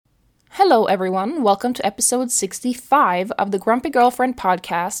Hello, everyone. Welcome to episode 65 of the Grumpy Girlfriend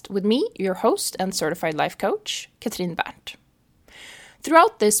podcast with me, your host and certified life coach, Katrin Berndt.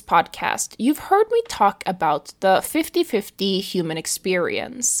 Throughout this podcast, you've heard me talk about the 50-50 human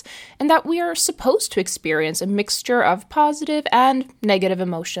experience, and that we are supposed to experience a mixture of positive and negative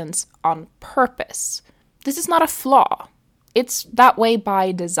emotions on purpose. This is not a flaw. It's that way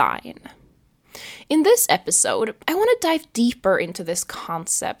by design. In this episode, I want to dive deeper into this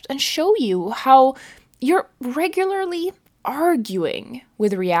concept and show you how you're regularly arguing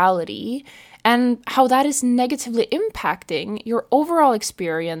with reality and how that is negatively impacting your overall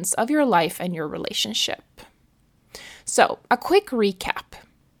experience of your life and your relationship. So, a quick recap.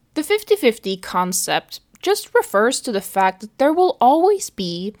 The 50-50 concept just refers to the fact that there will always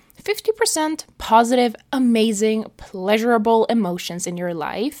be 50% positive, amazing, pleasurable emotions in your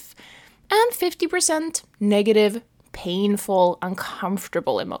life, and 50% negative, painful,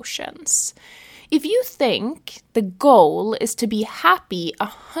 uncomfortable emotions. If you think the goal is to be happy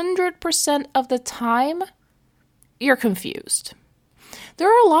 100% of the time, you're confused. There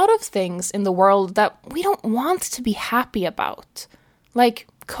are a lot of things in the world that we don't want to be happy about, like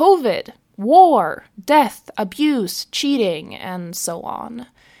COVID, war, death, abuse, cheating, and so on.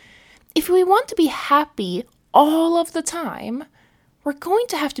 If we want to be happy all of the time, we're going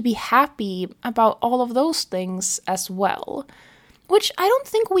to have to be happy about all of those things as well, which I don't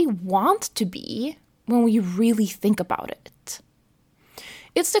think we want to be when we really think about it.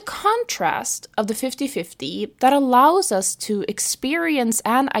 It's the contrast of the 50-50 that allows us to experience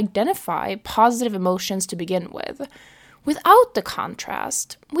and identify positive emotions to begin with. Without the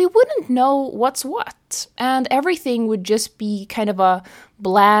contrast, we wouldn't know what's what, and everything would just be kind of a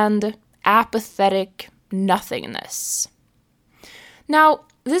bland, apathetic nothingness. Now,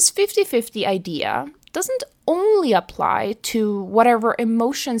 this 50-50 idea doesn't only apply to whatever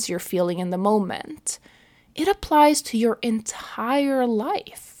emotions you're feeling in the moment. It applies to your entire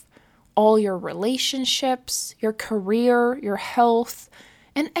life, all your relationships, your career, your health,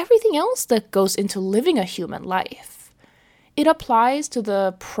 and everything else that goes into living a human life. It applies to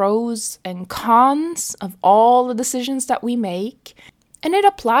the pros and cons of all the decisions that we make, and it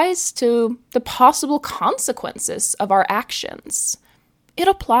applies to the possible consequences of our actions. It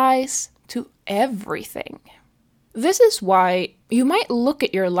applies to everything. This is why you might look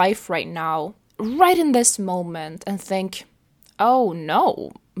at your life right now, right in this moment, and think, oh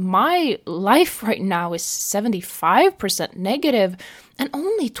no, my life right now is 75% negative and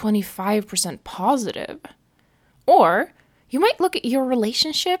only 25% positive. Or you might look at your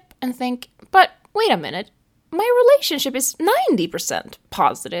relationship and think, but wait a minute, my relationship is 90%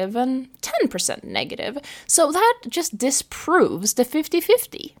 positive and 10% negative, so that just disproves the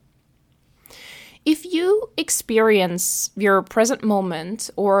 50-50. If you experience your present moment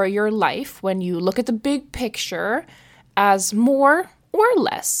or your life when you look at the big picture as more or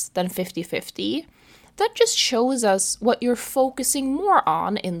less than 50-50, that just shows us what you're focusing more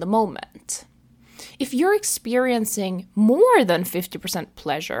on in the moment. If you're experiencing more than 50%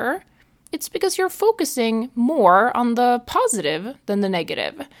 pleasure, it's because you're focusing more on the positive than the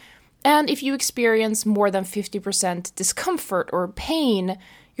negative. And if you experience more than 50% discomfort or pain,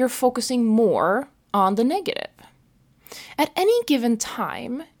 you're focusing more on the negative. At any given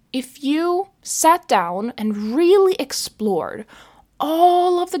time, if you sat down and really explored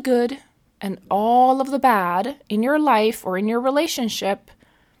all of the good and all of the bad in your life or in your relationship,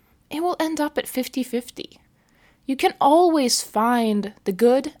 it will end up at 50-50. You can always find the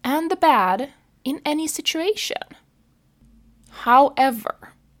good and the bad in any situation.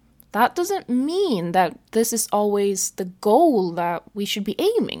 However, that doesn't mean that this is always the goal that we should be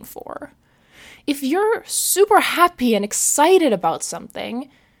aiming for. If you're super happy and excited about something,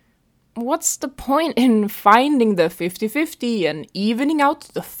 what's the point in finding the 50-50 and evening out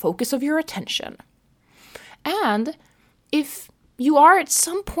the focus of your attention? And if you are at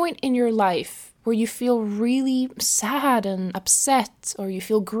some point in your life where you feel really sad and upset, or you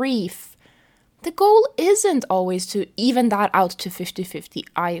feel grief, the goal isn't always to even that out to 50-50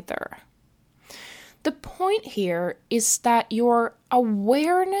 either. The point here is that your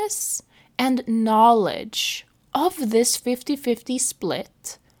awareness and knowledge of this 50-50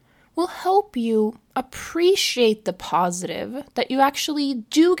 split will help you appreciate the positive that you actually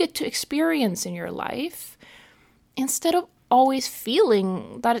do get to experience in your life, instead of always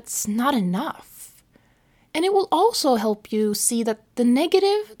feeling that it's not enough. And it will also help you see that the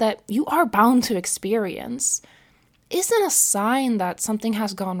negative that you are bound to experience isn't a sign that something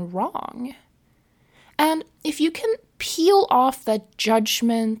has gone wrong. And if you can peel off that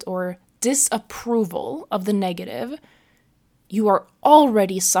judgment or disapproval of the negative, you are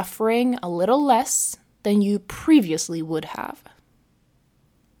already suffering a little less than you previously would have.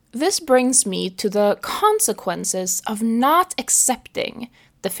 This brings me to the consequences of not accepting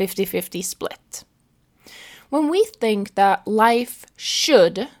the 50-50 split. When we think that life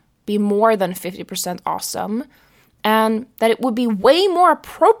should be more than 50% awesome, and that it would be way more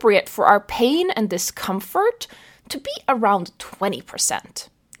appropriate for our pain and discomfort to be around 20%,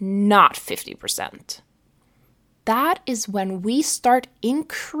 not 50%. That is when we start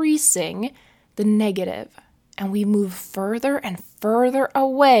increasing the negative, and we move further and further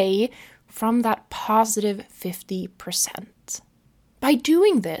away from that positive 50%. By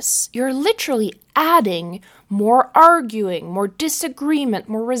doing this, you're literally adding more arguing, more disagreement,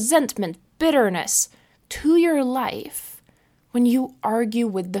 more resentment, bitterness to your life when you argue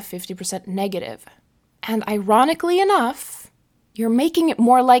with the 50% negative. And ironically enough, you're making it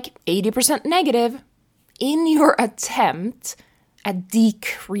more like 80% negative in your attempt at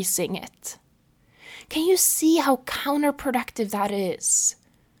decreasing it. Can you see how counterproductive that is?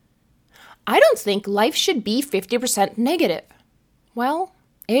 I don't think life should be 50% negative. Well,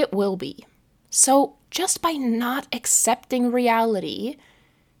 it will be. So just by not accepting reality,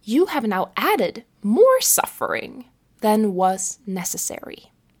 you have now added more suffering than was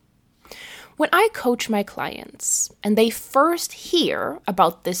necessary. When I coach my clients and they first hear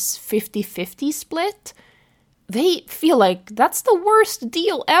about this 50-50 split, they feel like that's the worst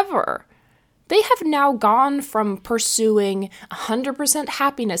deal ever. They have now gone from pursuing 100%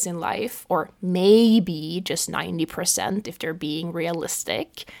 happiness in life, or maybe just 90% if they're being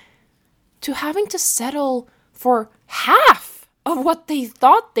realistic, to having to settle for half of what they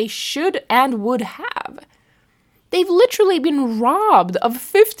thought they should and would have. They've literally been robbed of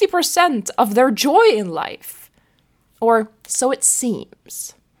 50% of their joy in life. Or so it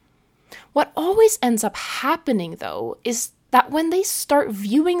seems. What always ends up happening, though, is that when they start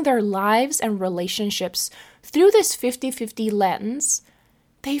viewing their lives and relationships through this 50-50 lens,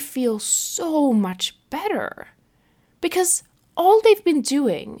 they feel so much better. Because all they've been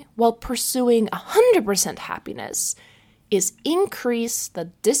doing while pursuing 100% happiness is increase the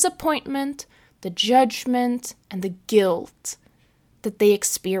disappointment, the judgment, and the guilt that they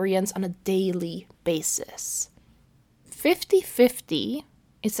experience on a daily basis. 50-50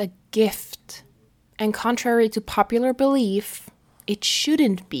 is a gift. And contrary to popular belief, it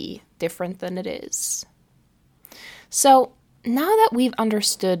shouldn't be different than it is. So now that we've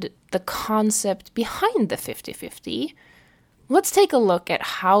understood the concept behind the 50-50, let's take a look at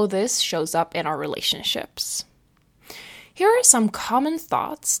how this shows up in our relationships. Here are some common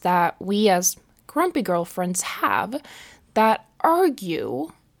thoughts that we as grumpy girlfriends have that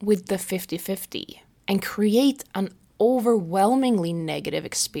argue with the 50-50 and create an overwhelmingly negative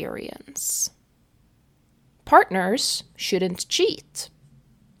experience. Partners shouldn't cheat.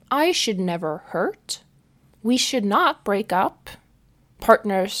 I should never hurt. We should not break up.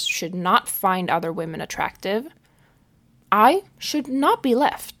 Partners should not find other women attractive. I should not be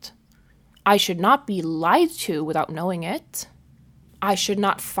left. I should not be lied to without knowing it. I should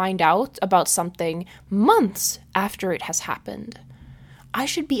not find out about something months after it has happened. I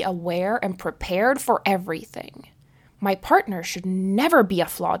should be aware and prepared for everything. My partner should never be a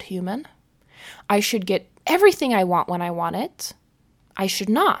flawed human. I should get everything I want when I want it. I should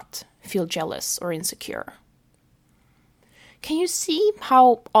not feel jealous or insecure. Can you see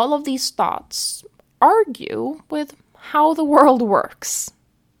how all of these thoughts argue with how the world works?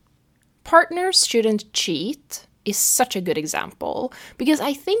 Partners shouldn't cheat is such a good example because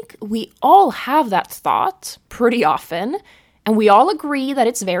I think we all have that thought pretty often and we all agree that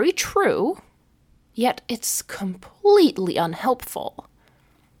it's very true, yet it's completely unhelpful.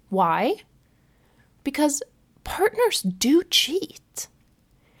 Why? Because partners do cheat.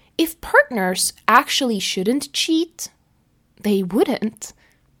 If partners actually shouldn't cheat, they wouldn't.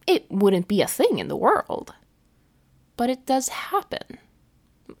 It wouldn't be a thing in the world. But it does happen.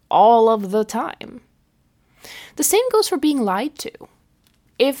 All of the time. The same goes for being lied to.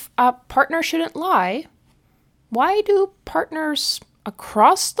 If a partner shouldn't lie, why do partners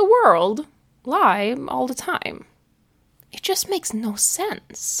across the world lie all the time? It just makes no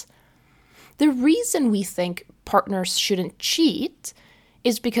sense. The reason we think partners shouldn't cheat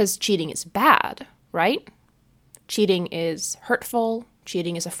is because cheating is bad, right? Cheating is hurtful.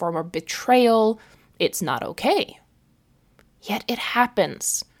 Cheating is a form of betrayal. It's not okay. Yet it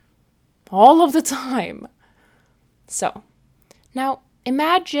happens all of the time. So, now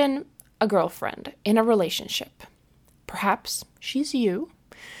imagine a girlfriend in a relationship. Perhaps she's you,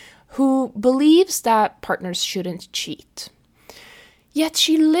 who believes that partners shouldn't cheat. Yet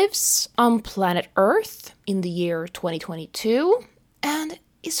she lives on planet Earth in the year 2022 and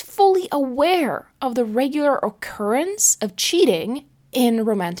is fully aware of the regular occurrence of cheating in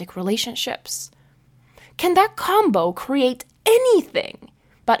romantic relationships. Can that combo create anything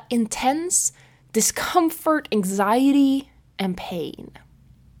but intense discomfort, anxiety, and pain?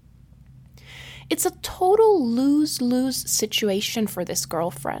 It's a total lose-lose situation for this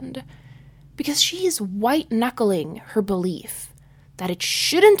girlfriend because she is white-knuckling her belief that it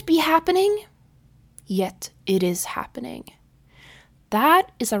shouldn't be happening, yet it is happening.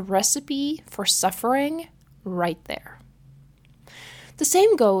 That is a recipe for suffering right there. The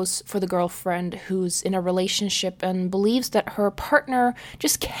same goes for the girlfriend who's in a relationship and believes that her partner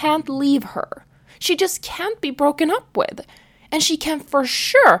just can't leave her. She just can't be broken up with. And she can for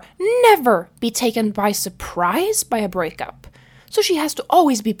sure never be taken by surprise by a breakup. So she has to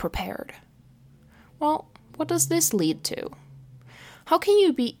always be prepared. Well, what does this lead to? How can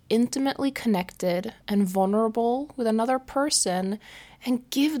you be intimately connected and vulnerable with another person and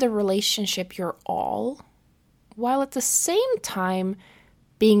give the relationship your all, while at the same time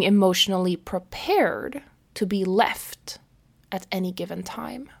being emotionally prepared to be left at any given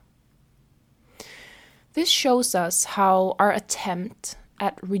time? This shows us how our attempt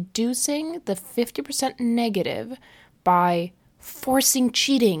at reducing the 50% negative by forcing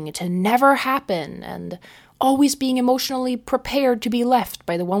cheating to never happen and always being emotionally prepared to be left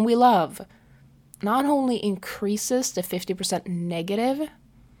by the one we love not only increases the 50% negative,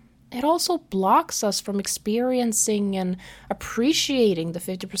 it also blocks us from experiencing and appreciating the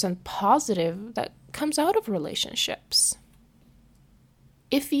 50% positive that comes out of relationships.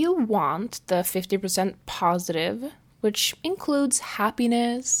 If you want the 50% positive, which includes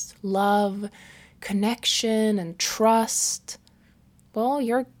happiness, love, connection, and trust, well,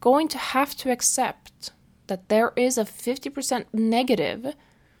 you're going to have to accept that there is a 50% negative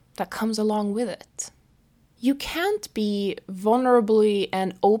that comes along with it. You can't be vulnerably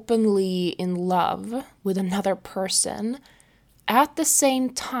and openly in love with another person at the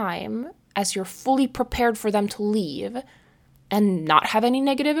same time as you're fully prepared for them to leave and not have any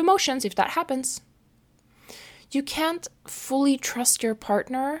negative emotions if that happens. You can't fully trust your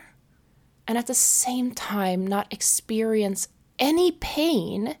partner and at the same time not experience any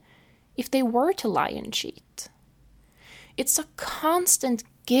pain if they were to lie and cheat. It's a constant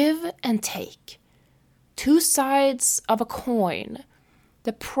give and take. Two sides of a coin,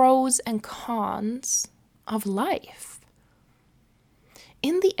 the pros and cons of life.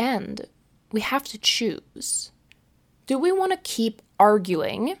 In the end, we have to choose. Do we want to keep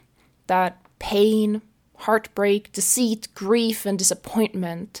arguing that pain, heartbreak, deceit, grief, and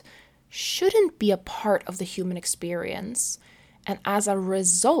disappointment shouldn't be a part of the human experience, and as a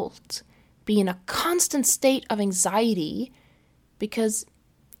result, be in a constant state of anxiety because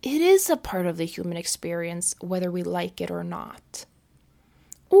it is a part of the human experience whether we like it or not?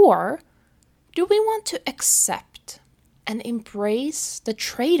 Or do we want to accept and embrace the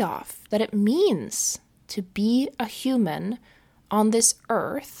trade-off that it means to be a human on this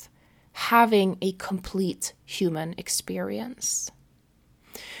earth, having a complete human experience?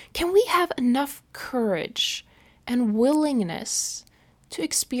 Can we have enough courage and willingness to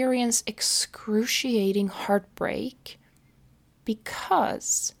experience excruciating heartbreak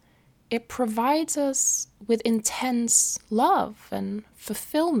because it provides us with intense love and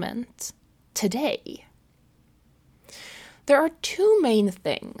fulfillment today? There are two main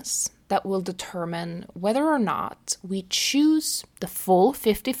things that will determine whether or not we choose the full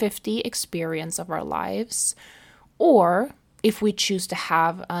 50-50 experience of our lives, or if we choose to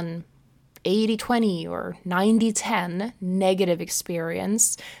have an 80-20 or 90-10 negative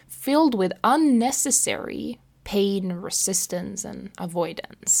experience filled with unnecessary pain, resistance, and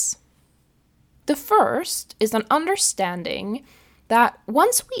avoidance. The first is an understanding that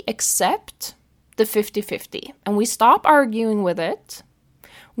once we accept the 50-50 and we stop arguing with it,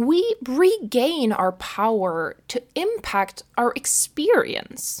 we regain our power to impact our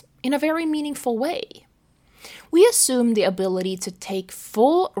experience in a very meaningful way. We assume the ability to take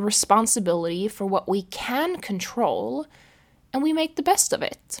full responsibility for what we can control, and we make the best of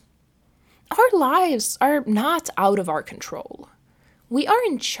it. Our lives are not out of our control. We are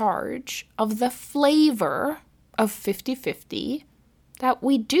in charge of the flavor of 50-50 that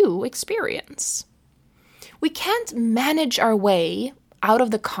we do experience. We can't manage our way out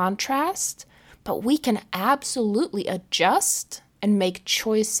of the contrast, but we can absolutely adjust and make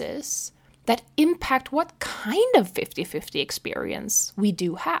choices that impact what kind of 50-50 experience we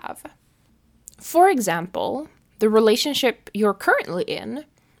do have. For example, the relationship you're currently in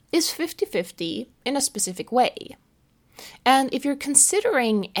is 50-50 in a specific way. And if you're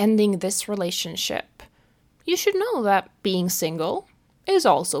considering ending this relationship, you should know that being single is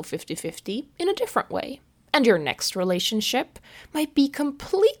also 50-50 in a different way. And your next relationship might be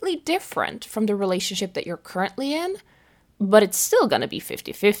completely different from the relationship that you're currently in, but it's still going to be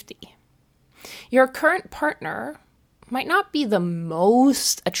 50-50. Your current partner might not be the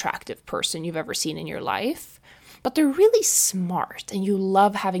most attractive person you've ever seen in your life, but they're really smart and you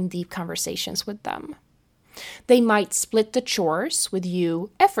love having deep conversations with them. They might split the chores with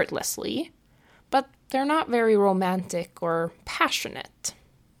you effortlessly, but they're not very romantic or passionate.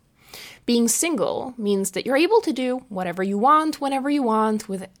 Being single means that you're able to do whatever you want, whenever you want,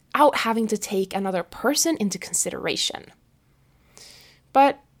 without having to take another person into consideration.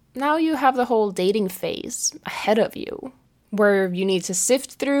 But now you have the whole dating phase ahead of you, where you need to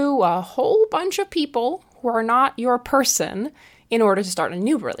sift through a whole bunch of people who are not your person in order to start a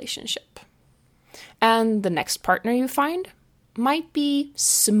new relationship. And the next partner you find might be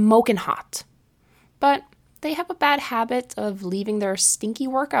smoking hot, but they have a bad habit of leaving their stinky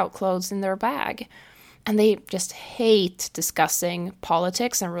workout clothes in their bag, and they just hate discussing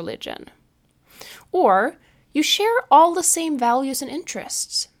politics and religion. Or you share all the same values and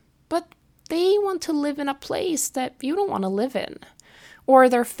interests, but they want to live in a place that you don't want to live in. Or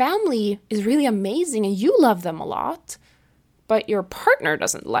their family is really amazing and you love them a lot, but your partner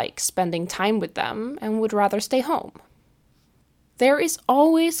doesn't like spending time with them and would rather stay home. There is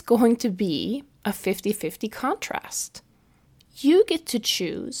always going to be a 50-50 contrast. You get to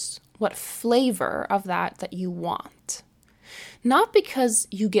choose what flavor of that you want. Not because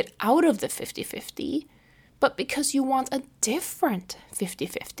you get out of the 50-50, but because you want a different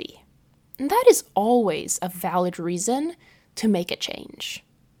 50-50. And that is always a valid reason to make a change.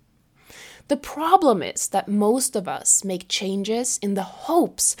 The problem is that most of us make changes in the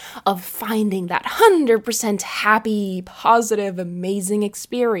hopes of finding that 100% happy, positive, amazing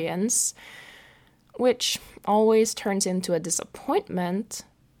experience, which always turns into a disappointment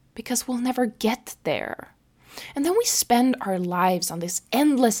because we'll never get there. And then we spend our lives on this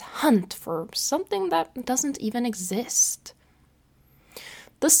endless hunt for something that doesn't even exist.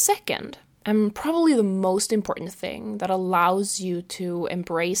 The second, and probably the most important thing that allows you to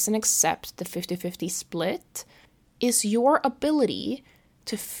embrace and accept the 50-50 split is your ability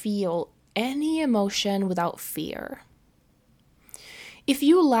to feel any emotion without fear. If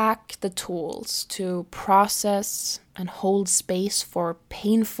you lack the tools to process and hold space for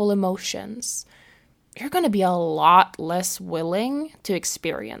painful emotions, you're going to be a lot less willing to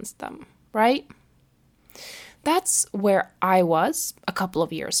experience them, right? That's where I was a couple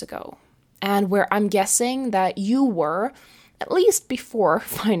of years ago, and where I'm guessing that you were, at least before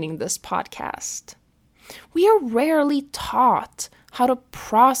finding this podcast. We are rarely taught how to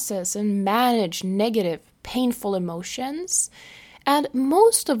process and manage negative, painful emotions, and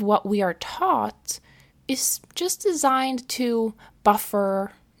most of what we are taught is just designed to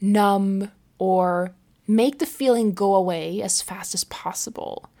buffer, numb, or make the feeling go away as fast as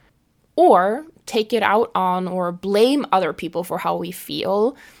possible. Or take it out on or blame other people for how we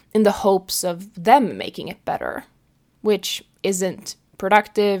feel in the hopes of them making it better, which isn't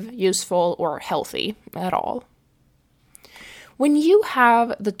productive, useful, or healthy at all. When you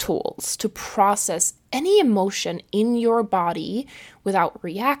have the tools to process any emotion in your body without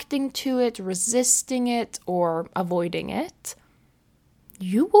reacting to it, resisting it, or avoiding it,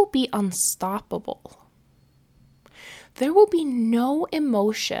 you will be unstoppable. There will be no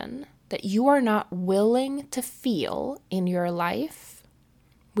emotion that you are not willing to feel in your life,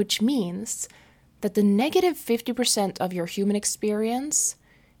 which means that the negative 50% of your human experience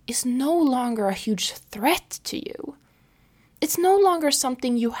is no longer a huge threat to you. It's no longer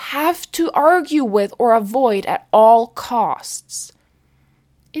something you have to argue with or avoid at all costs.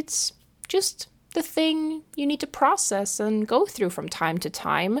 It's just the thing you need to process and go through from time to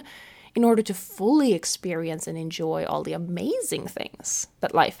time in order to fully experience and enjoy all the amazing things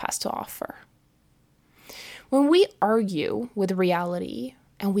that life has to offer. When we argue with reality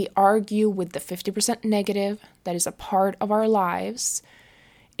and we argue with the 50% negative that is a part of our lives,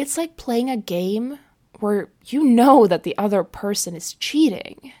 it's like playing a game where you know that the other person is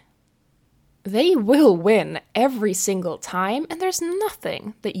cheating. They will win every single time, and there's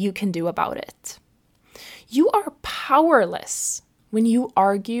nothing that you can do about it. You are powerless when you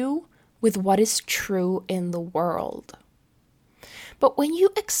argue with what is true in the world. But when you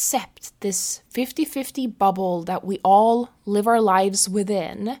accept this 50-50 bubble that we all live our lives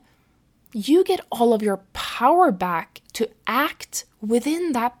within, you get all of your power back to act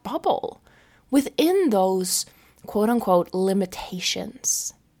within that bubble, within those quote-unquote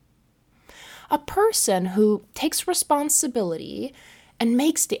limitations. A person who takes responsibility and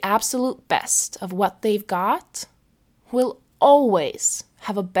makes the absolute best of what they've got will always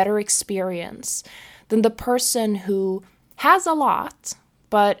have a better experience than the person who has a lot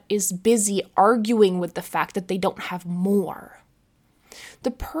but is busy arguing with the fact that they don't have more.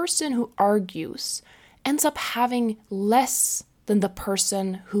 The person who argues ends up having less than the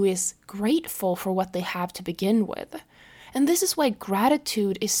person who is grateful for what they have to begin with. And this is why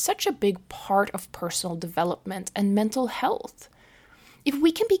gratitude is such a big part of personal development and mental health. If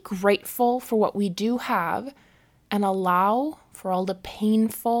we can be grateful for what we do have and allow for all the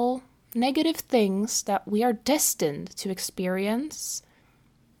painful, negative things that we are destined to experience,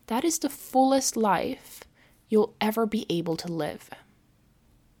 that is the fullest life you'll ever be able to live.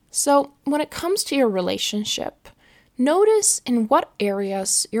 So, when it comes to your relationship, notice in what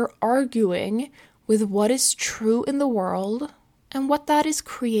areas you're arguing with what is true in the world and what that is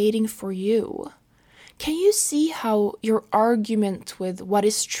creating for you. Can you see how your argument with what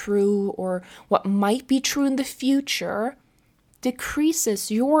is true or what might be true in the future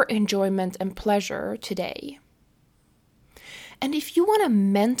decreases your enjoyment and pleasure today? And if you want to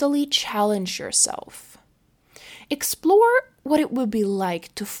mentally challenge yourself, explore what it would be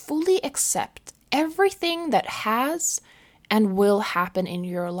like to fully accept everything that has and will happen in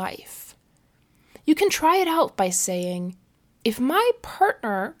your life. You can try it out by saying, if my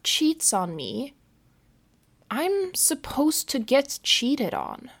partner cheats on me, I'm supposed to get cheated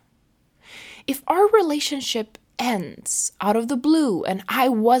on. If our relationship ends out of the blue and I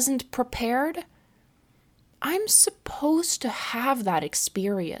wasn't prepared, I'm supposed to have that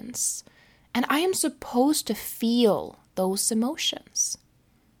experience, and I am supposed to feel those emotions.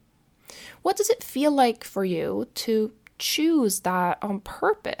 What does it feel like for you to choose that on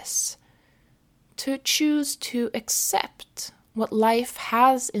purpose? To choose to accept what life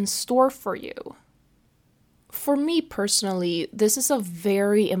has in store for you? For me personally, this is a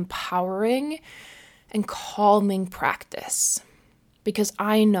very empowering and calming practice, because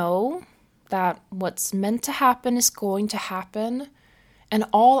I know that what's meant to happen is going to happen, and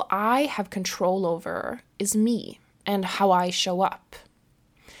all I have control over is me and how I show up.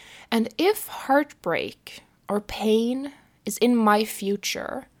 And if heartbreak or pain is in my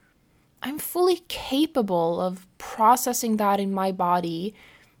future, I'm fully capable of processing that in my body,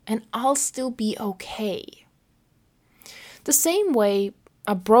 and I'll still be okay. The same way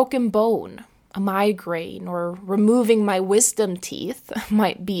a broken bone, a migraine, or removing my wisdom teeth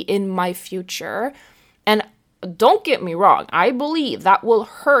might be in my future. And don't get me wrong, I believe that will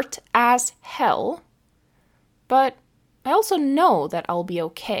hurt as hell. But I also know that I'll be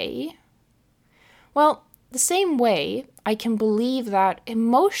okay. Well, the same way I can believe that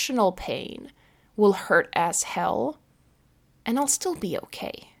emotional pain will hurt as hell, and I'll still be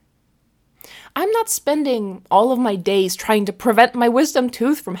okay. I'm not spending all of my days trying to prevent my wisdom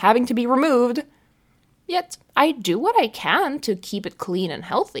tooth from having to be removed. Yet, I do what I can to keep it clean and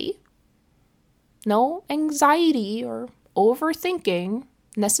healthy. No anxiety or overthinking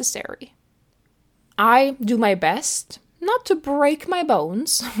necessary. I do my best not to break my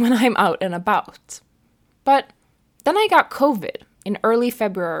bones when I'm out and about. But then I got COVID in early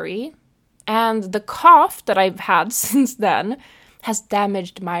February, and the cough that I've had since then has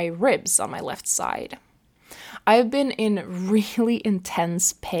damaged my ribs on my left side. I've been in really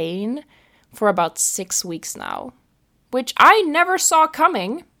intense pain for about 6 weeks now, which I never saw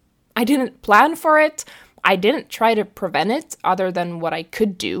coming. I didn't plan for it. I didn't try to prevent it other than what I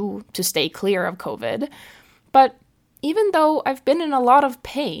could do to stay clear of COVID. But even though I've been in a lot of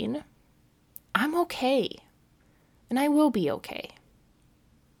pain, I'm okay. And I will be okay.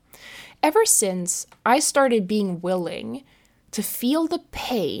 Ever since I started being willing to feel the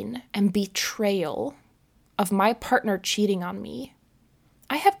pain and betrayal of my partner cheating on me,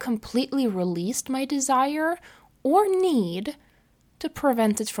 I have completely released my desire or need to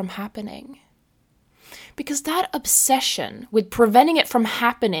prevent it from happening. Because that obsession with preventing it from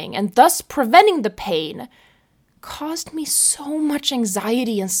happening and thus preventing the pain caused me so much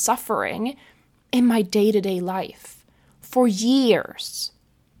anxiety and suffering in my day-to-day life for years.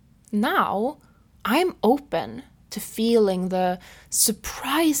 Now, I'm open to feeling the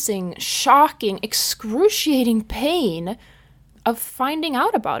surprising, shocking, excruciating pain of finding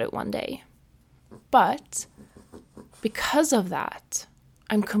out about it one day. But because of that,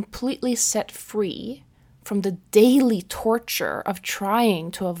 I'm completely set free from the daily torture of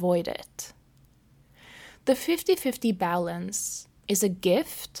trying to avoid it. The 50-50 balance is a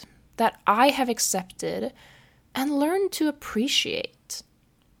gift that I have accepted and learned to appreciate.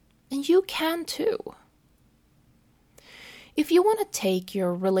 And you can too. If you want to take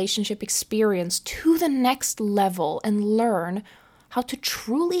your relationship experience to the next level and learn how to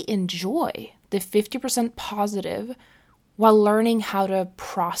truly enjoy the 50% positive while learning how to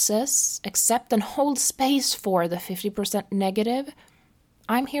process, accept, and hold space for the 50% negative,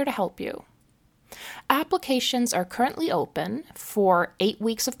 I'm here to help you. Applications are currently open for 8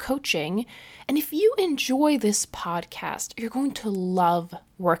 weeks of coaching, and if you enjoy this podcast, you're going to love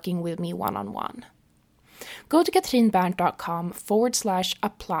working with me one-on-one. Go to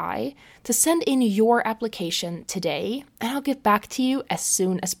katrinbernt.com/apply to send in your application today, and I'll get back to you as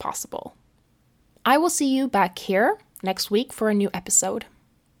soon as possible. I will see you back here next week for a new episode.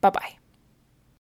 Bye-bye.